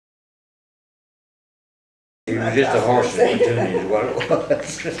He was just a horse at Patootie is what it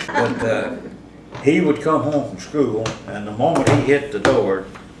was. But he would come home from school, and the moment he hit the door,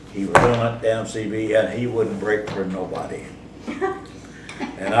 he would run up down CB, and he wouldn't break for nobody.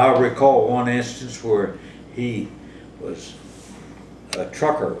 And I recall one instance where he was a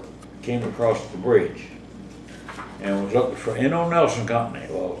trucker, came across the bridge and was looking for N.O. Nelson Company.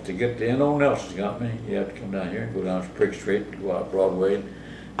 Well, to get to N.O. Nelson Company, you have to come down here and go down Prick Street, go out Broadway,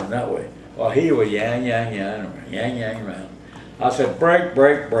 and that way. Well, he was yang around. I said, break,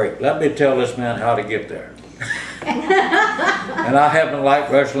 break, break. Let me tell this man how to get there. And I haven't liked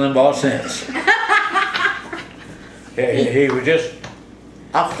Rush Limbaugh since. He was just,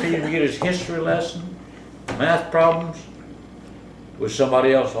 after he would get his history lesson, math problems, with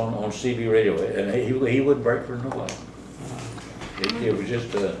somebody else on CB radio, and he wouldn't break for nobody. He was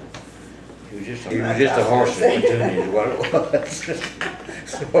just a horse at Patootie is what it was.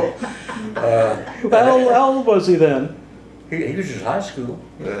 So, how old was he then? He was in high school.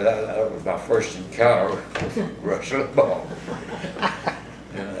 That was my first encounter with Rush Limbaugh.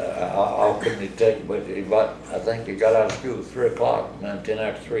 How couldn't he take it? But I think he got out of school at 3 o'clock, man, 10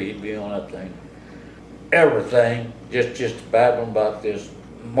 after 3, he'd be on that thing. Everything, just babbling about this,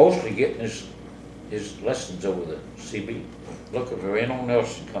 mostly getting his lessons over the CB. Looking for N.O.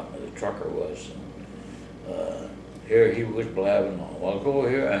 Nelson Company, the trucker was. And, here he was blabbing on, well, go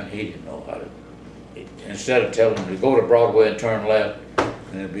here, and he didn't know how to. Instead of telling him to go to Broadway and turn left,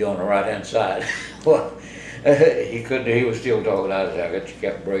 and it'd be on the right-hand side. Well, he couldn't, he was still talking out of it. He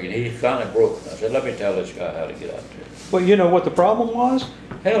kept breaking. He finally broke. I said, let me tell this guy how to get out there. Well, you know what the problem was?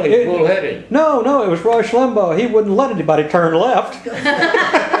 Hell, he's bullheaded. No, it was Rush Limbaugh. He wouldn't let anybody turn left.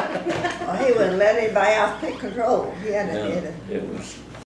 Well, he wouldn't let anybody else take control. He had to. It was.